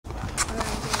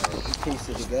piece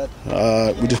it together.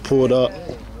 We just pulled up.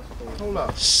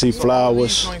 See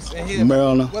Flowers,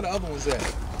 Maryland. What the other ones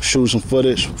at? Shoot some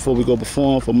footage before we go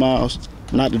perform for Miles.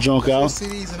 Knock the junk out.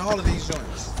 CDs and all of these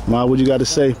joints. Miles, what you got to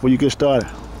say before you get started?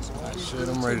 Shit,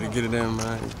 I'm ready to get it in,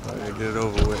 man. Probably get it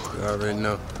over with. You already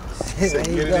know.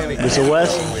 Mr.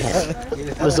 West?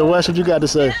 Mr. West, what you got to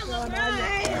say? About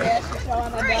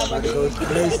to go to the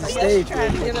blazing stage.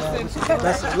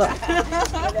 Best of luck.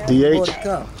 DH?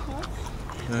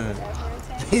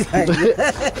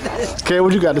 Kay,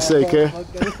 what you got to say, Kay?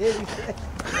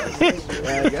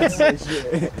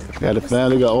 Got the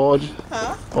family, got Audition.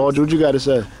 Huh? Audition, what you got to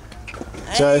say?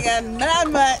 I ain't got not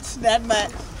much.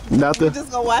 Nothing? We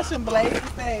just gonna watch them blaze the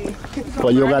stage.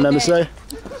 Well, you don't got nothing to say?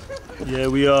 Yeah,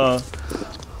 we out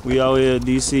here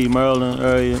DC, Maryland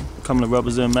area, coming to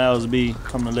represent Miles B,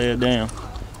 coming to lay it down.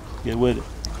 Get with it.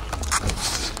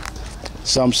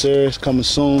 Something serious coming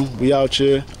soon. We out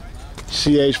here.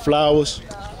 CH Flowers,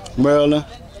 Maryland.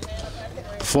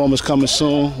 Performance coming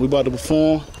soon. We about to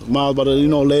perform. Miles about to,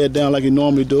 lay it down like he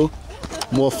normally do.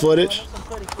 More footage.